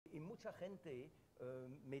mucha gente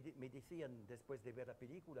me decían después de ver la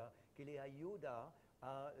película que le ayuda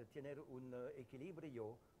a tener un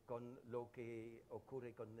equilibrio con lo que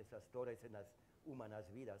ocurre con esas torres en las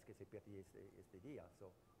humanas vidas que se pierden este día.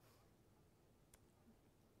 So.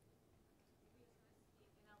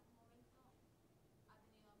 En algún momento ha tenido miedo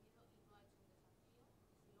y no ha hecho un desafío,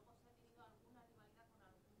 si luego se ha tenido alguna rivalidad con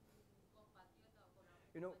algún compatriota o con algún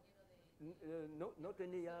compañero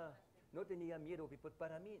No tenía miedo, porque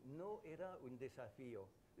para mí no era un desafío.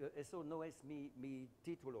 Eso no es mi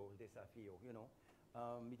título, el desafío, you know.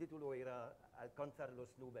 Mi título era alcanzar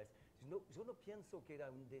las nubes. Yo no pienso que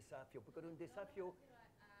era un desafío, porque era un desafío...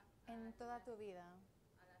 En toda tu vida.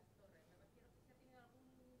 A las torres, me refiero que si ha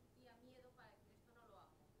tenido algún día miedo para que esto no lo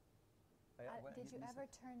hago. Did you ever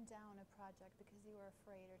turn down a project because you were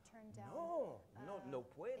afraid, or turn down No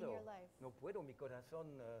puedo. in your life? No puedo, mi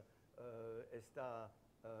corazón está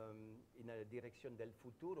en la dirección del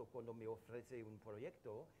futuro cuando me ofrece un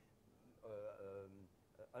proyecto,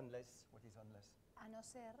 unless, what is unless? A no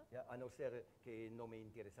ser. Yeah, a no ser que no me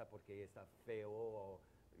interesa porque está feo o,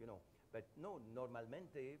 you know. But no,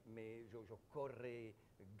 normalmente yo corre,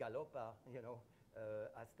 galopa, you know,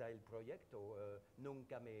 hasta el proyecto.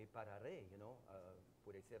 Nunca me pararé, you know.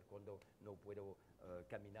 Puede ser cuando no puedo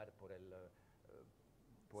caminar por el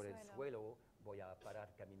suelo, voy a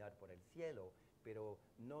parar caminar por el cielo. Pero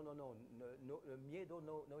miedo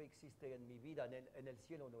no existe en mi vida, en el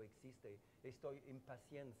cielo no existe. Estoy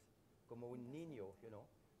impaciente como un niño, you know.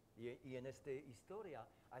 Y en esta historia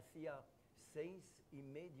hacía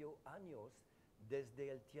 6,5 años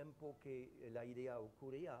desde el tiempo que la idea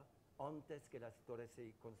ocurría, antes que las torres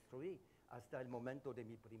se construían, hasta el momento de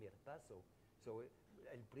mi primer paso. So,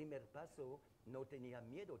 el primer paso no tenía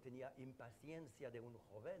miedo, tenía impaciencia de un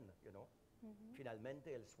joven, you know.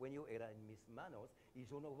 Finalmente el sueño era en mis manos y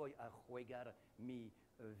yo no voy a jugar mi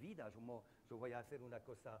vida, yo voy a hacer una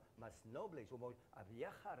cosa más noble, yo voy a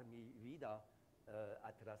viajar mi vida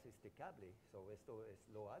atrás de este cable. So, esto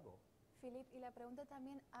lo hago. Philip, y la pregunta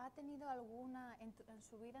también, ¿ha tenido alguna, en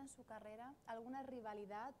su vida, en su carrera, alguna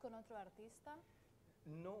rivalidad con otro artista?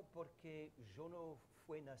 No, porque yo no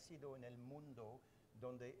fui nacido en el mundo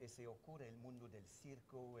donde se ocurre, el mundo del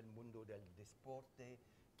circo, el mundo del deporte,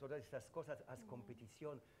 todas estas cosas, es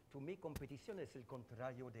competición. Mi competición es el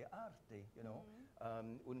contrario de arte, you know.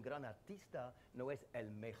 Un gran artista no es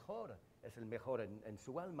el mejor en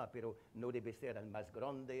su alma, pero no debe ser el más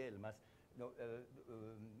grande, el más... No,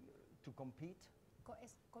 to compete.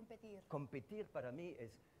 Es competir. Competir para mí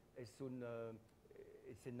es un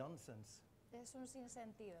nonsense. Es un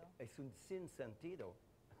sinsentido. Es un sinsentido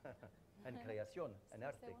en creación, en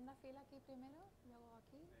arte. Segunda fila aquí primero, luego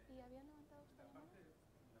aquí, y habían levantado usted la mano. La parte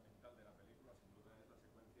fundamental de la película, sin duda, es la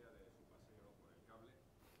secuencia de su paseo por el cable.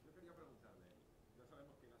 Yo quería preguntarle, ya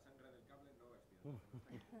sabemos que la sangre del cable no es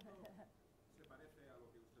cierta, pero ¿se parece a lo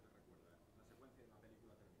que usted recuerda? La secuencia en la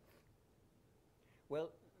película termina. Well,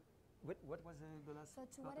 what was the last So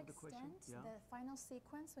to part what of the question? extent, the final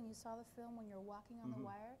sequence, when you saw the film, when you're walking on the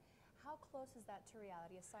wire, how close is that to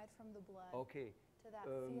reality, aside from the blood, to that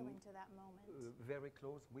feeling, to that moment? Very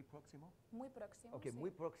close, muy próximo. Muy próximo, Okay, sí.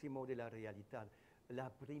 muy próximo de la realidad. La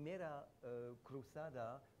primera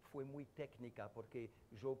cruzada fue muy técnica porque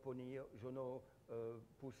yo no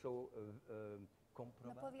puso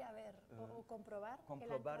comprobar. No podía ver o comprobar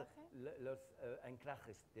los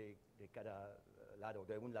anclajes de cada lado,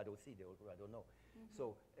 de un lado sí, de otro lado no.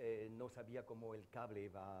 So, no sabía cómo el cable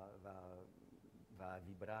va a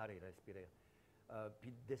vibrar y respirar.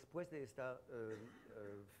 Después de esta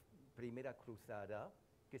primera cruzada,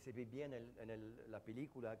 que se ve bien en la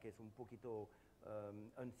película, que es un poquito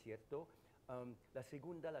incierto, la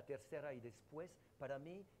segunda, la tercera y después, para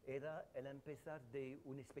mí, era el empezar de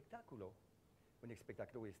un espectáculo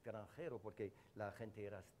extranjero, porque la gente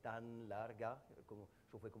era tan larga,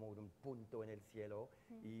 yo fue como un punto en el cielo,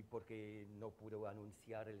 y porque no pudo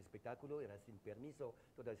anunciar el espectáculo, era sin permiso,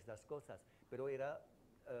 todas estas cosas, pero era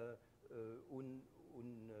un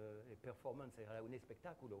performance, era un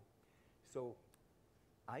espectáculo. So,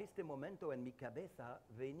 a este momento en mi cabeza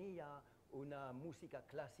venía una música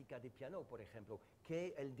clásica de piano, por ejemplo,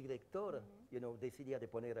 que el director decidía de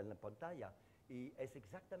poner en la pantalla. Y es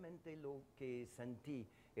exactamente lo que sentí.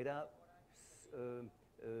 Era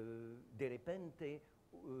de repente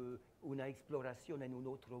una exploración en un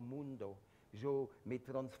otro mundo. Yo me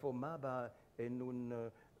transformaba en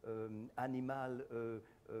un animal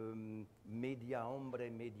media hombre,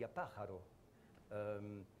 media pájaro.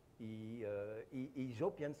 Y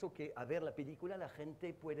yo pienso que a ver la película la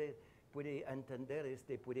gente puede entender,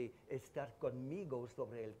 puede estar conmigo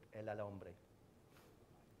sobre el alambre.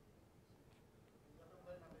 La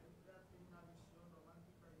pregunta de la película,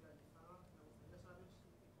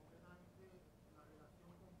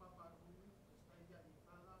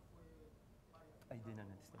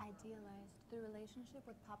 Idealized. The relationship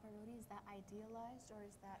with Papa Rudy, is that idealized or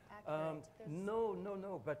is that accurate?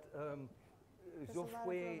 No, but yo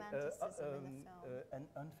fui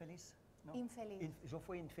infeliz. ¿No? Infeliz. Yo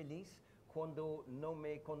fui infeliz cuando no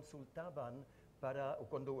me consultaban para,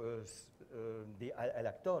 cuando el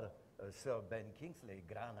actor, Sir Ben Kingsley,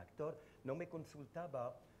 gran actor, no me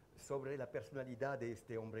consultaba sobre la personalidad de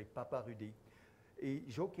este hombre, Papa Rudy. Y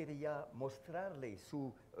yo quería mostrarle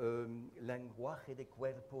su lenguaje de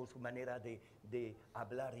cuerpo, su manera de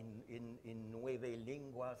hablar en 9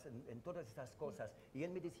 lenguas, en todas estas cosas. Y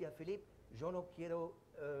él me decía, Philippe, yo no quiero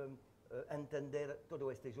entender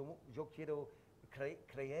todo esto, yo quiero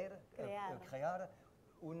crear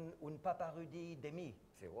un Papa Rudy de mí.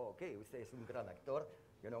 Dice, oh, ok, usted es un gran actor,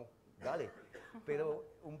 dale.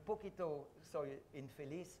 Pero un poquito soy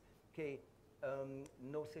infeliz que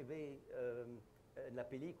no se ve en la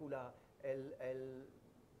película el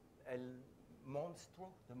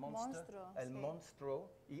monstruo, el sí.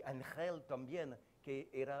 monstruo, y Ángel también, que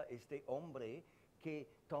era este hombre que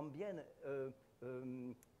también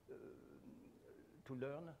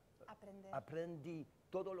aprendí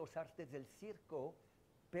todos los artes del circo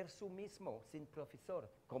por sí mismo, sin profesor,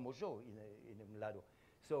 como yo en un lado.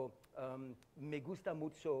 Me gusta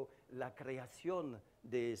mucho la creación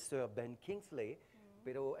de Sir Ben Kingsley,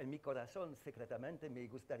 pero en mi corazón secretamente me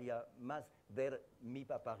gustaría más ver mi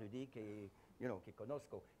Papa Rudy que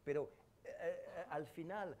conozco. Pero al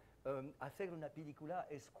final, hacer una película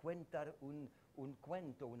es contar un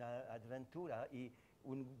cuento, una aventura, y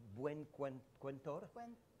un buen cuentor,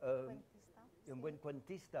 un buen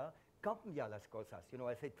cuentista, cambia las cosas.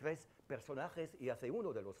 Hace 3 personajes y hace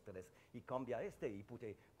uno de los 3. Y cambia y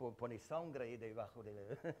pone sangre debajo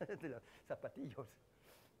de los zapatillos.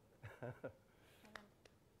 Yo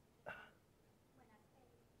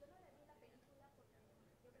no le vi la película porque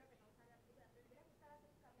yo creo que no sale la película, pero hubiera gustado hacer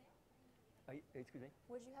un cameo. Excuse me.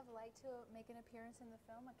 Would you have liked to make an appearance in the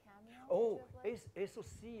film, a cameo? Oh, eso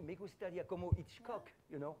sí, me gustaría, como Hitchcock,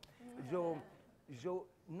 Yo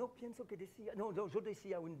no pienso que decía, yo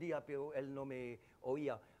decía un día, pero él no me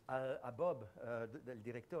oía, a Bob, del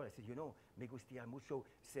director, decía, me gustaría mucho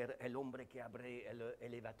ser el hombre que abre el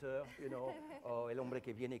elevador, o el hombre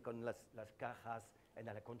que viene con las cajas en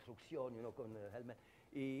la construcción, con el helmet.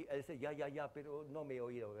 Y él decía, ya, pero no me he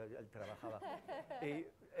oído, él trabajaba. Y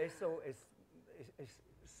eso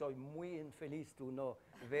soy muy infeliz tú no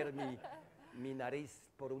ver mi nariz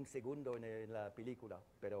por un segundo en la película,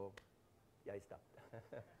 pero ya está.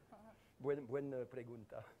 Buena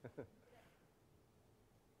pregunta. En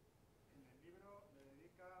el libro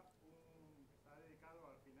está dedicado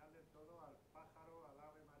al final del todo al pájaro, al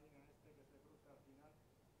ave marina que se cruza al final.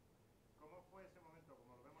 ¿Cómo fue ese momento?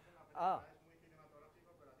 Como lo vemos en la película, es muy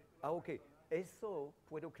cinematográfico, pero a título ok. Eso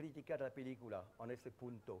puedo criticar la película en ese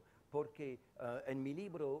punto, porque en mi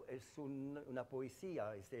libro es una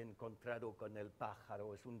poesía, he encontrado con el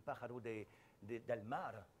pájaro, es un pájaro del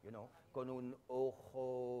mar, con un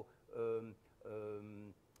ojo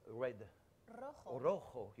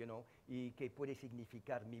rojo, y que puede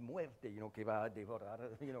significar mi muerte, que va a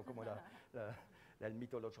devorar, como la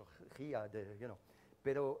mitología,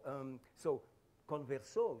 Pero,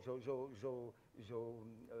 conversó, yo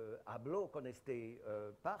habló con este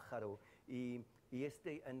pájaro, y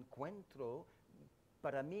este encuentro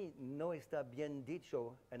para mí no está bien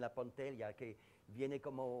dicho en la pantalla, que viene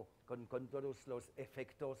como con todos los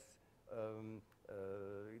efectos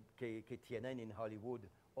que tienen en Hollywood.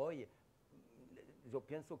 Hoy yo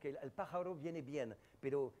pienso que el pájaro viene bien,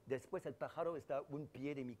 pero después el pájaro está un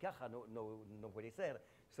pie de mi caja, no puede ser.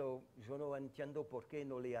 Yo no entiendo por qué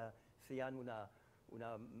no le hacían una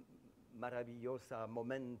maravillosa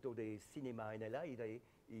momento de cinema en el aire,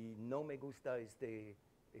 y no me gusta este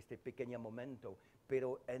pequeño momento.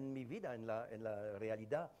 Pero en mi vida, en la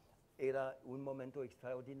realidad, era un momento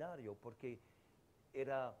extraordinario, porque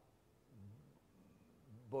era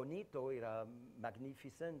bonito, era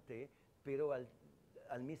magnificente, pero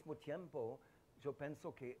al mismo tiempo yo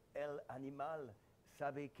pienso que el animal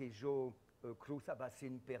sabe que yo cruzaba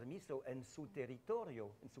sin permiso en su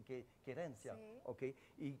territorio, en su querencia, sí. ¿Okay?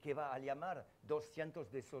 Y que va a llamar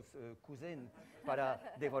 200 de esos cousins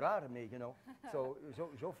para devorarme,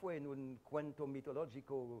 yo fui en un cuento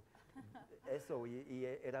mitológico, eso, y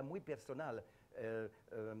era muy personal.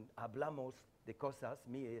 Hablamos de cosas,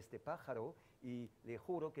 mí y este pájaro, y le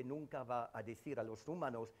juro que nunca va a decir a los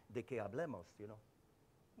humanos de qué hablemos,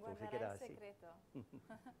 Guardará el secreto.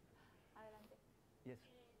 Adelante. Yes.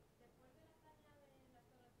 Después de la hazaña de las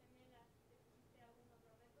Torres Gemelas, ¿te pusiste algún otro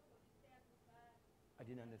reto? ¿Volviste a cruzar? I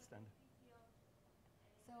didn't understand.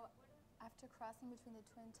 So, after crossing between the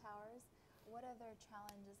Twin Towers, What other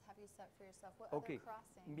challenges have you set for yourself? What other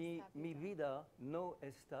crossings mi have you done? vida no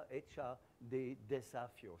está hecha de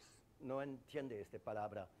desafios. No entiende esta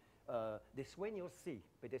palabra. De sueños sí,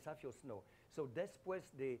 de desafios no. So,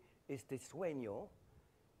 después de este sueño,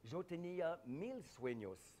 yo tenía 1000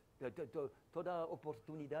 sueños. Toda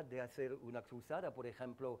oportunidad de hacer una cruzada, por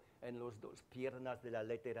ejemplo, en las dos piernas de la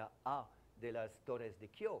letra A de las Torres de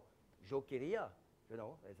Kio. Yo quería,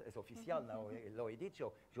 es oficial, ¿no? Lo he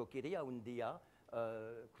dicho, yo quería un día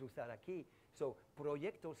cruzar aquí. So,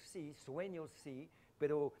 proyectos sí, sueños sí,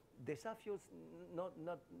 pero desafíos no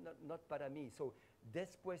para mí. So,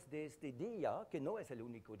 después de este día, que no es el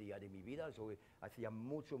único día de mi vida, yo hacía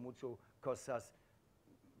mucho cosas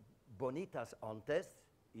bonitas antes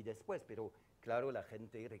y después, pero claro, la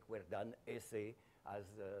gente recuerda ese es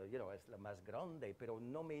la más grande, pero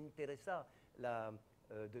no me interesa la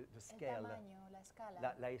scale, el tamaño, la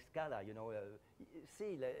escala. La escala,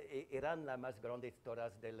 sí, eran las más grandes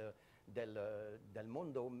toras del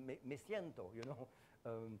mundo, me siento,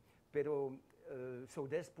 pero so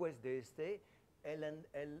después de este,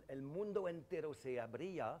 el mundo entero se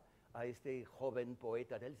abría a este joven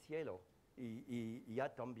poeta del cielo y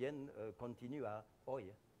ya también continúa hoy.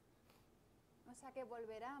 O sea que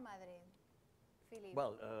volverá a Madrid, Philip.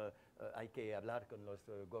 Well, hay que hablar con los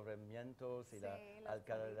gobiernos y Sí, el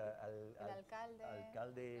alcalde,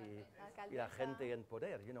 y la gente en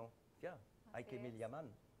poder, hay que me llaman.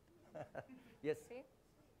 Yes. Sí.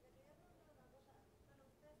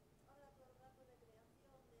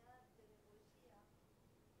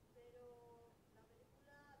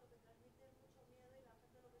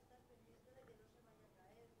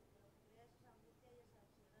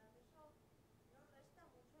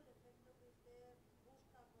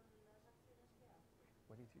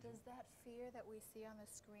 Does that fear that we see on the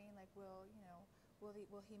screen, like will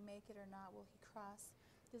he make it or not, will he cross?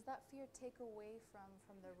 Does that fear take away from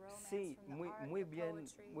the romance, Sí, from the art, muy the bien,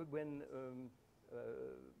 poetry? muy buena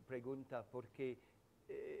pregunta, porque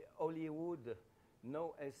Hollywood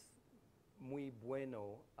no es muy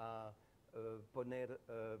bueno a poner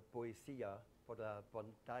poesía por la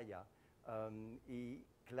pantalla. Y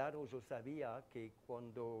claro, yo sabía que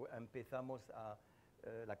cuando empezamos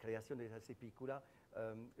la creación de esa película,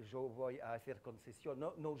 yo voy a hacer concesión,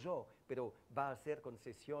 no yo, pero va a hacer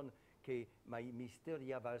concesión que mi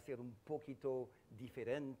historia va a ser un poquito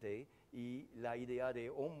diferente y la idea de,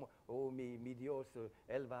 mi Dios,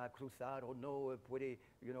 él va a cruzar o no puede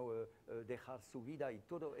dejar su vida y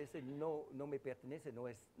todo eso no me pertenece, no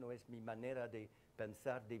es mi manera de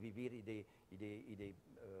pensar, de vivir y de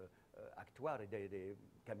actuar, de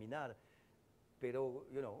caminar. Pero,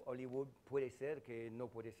 Hollywood puede ser que no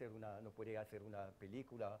puede hacer una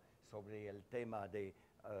película sobre el tema de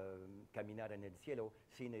caminar en el cielo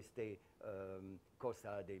sin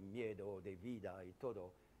cosa de miedo, de vida y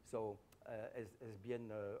todo. So, es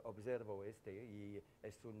bien observo y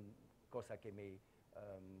es una cosa que me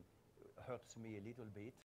hurts me a little bit.